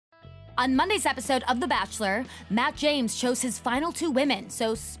On Monday's episode of The Bachelor, Matt James chose his final two women,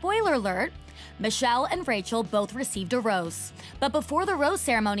 so spoiler alert, Michelle and Rachael both received a rose. But before the rose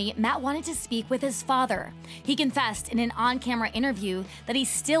ceremony, Matt wanted to speak with his father. He confessed in an on-camera interview that he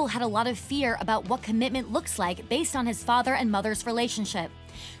still had a lot of fear about what commitment looks like based on his father and mother's relationship.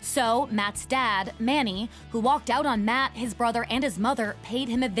 So, Matt's dad, Manny, who walked out on Matt, his brother, and his mother, paid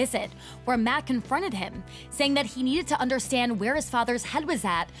him a visit, where Matt confronted him, saying that he needed to understand where his father's head was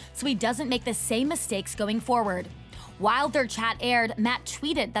at so he doesn't make the same mistakes going forward. While their chat aired, Matt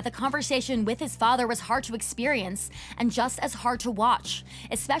tweeted that the conversation with his father was hard to experience and just as hard to watch,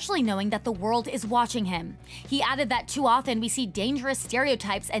 especially knowing that the world is watching him. He added that too often we see dangerous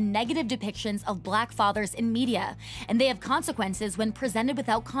stereotypes and negative depictions of Black fathers in media, and they have consequences when presented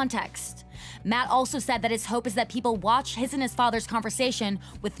without context. Matt also said that his hope is that people watch his and his father's conversation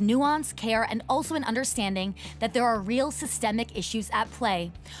with nuance, care, and also an understanding that there are real systemic issues at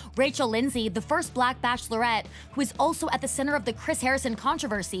play. Rachel Lindsay, the first Black Bachelorette, who is also at the center of the Chris Harrison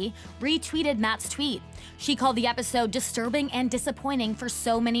controversy, retweeted Matt's tweet. She called the episode disturbing and disappointing for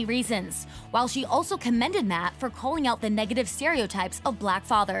so many reasons, while she also commended Matt for calling out the negative stereotypes of Black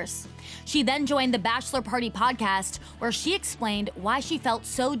fathers. She then joined the Bachelor Party podcast, where she explained why she felt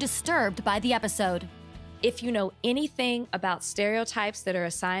so disturbed by the episode. If you know anything about stereotypes that are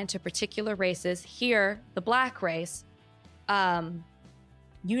assigned to particular races, here, the Black race,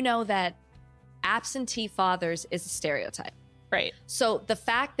 you know that absentee fathers is a stereotype. Right. So the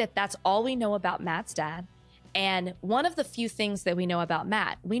fact that that's all we know about Matt's dad, and one of the few things that we know about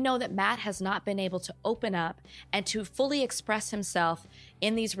Matt, we know that Matt has not been able to open up and to fully express himself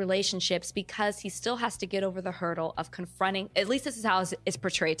in these relationships because he still has to get over the hurdle of confronting, at least this is how it's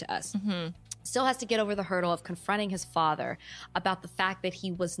portrayed to us. Still has to get over the hurdle of confronting his father about the fact that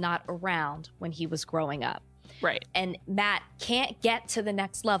he was not around when he was growing up. Right. And Matt can't get to the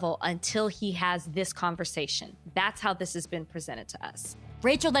next level until he has this conversation. That's how this has been presented to us.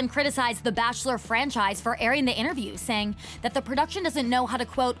 Rachael then criticized the Bachelor franchise for airing the interview, saying that the production doesn't know how to,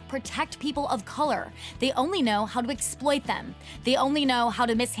 quote, protect people of color. They only know how to exploit them. They only know how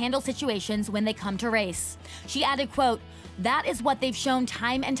to mishandle situations when they come to race. She added, quote, "That is what they've shown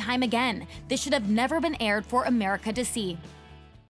time and time again. This should have never been aired for America to see."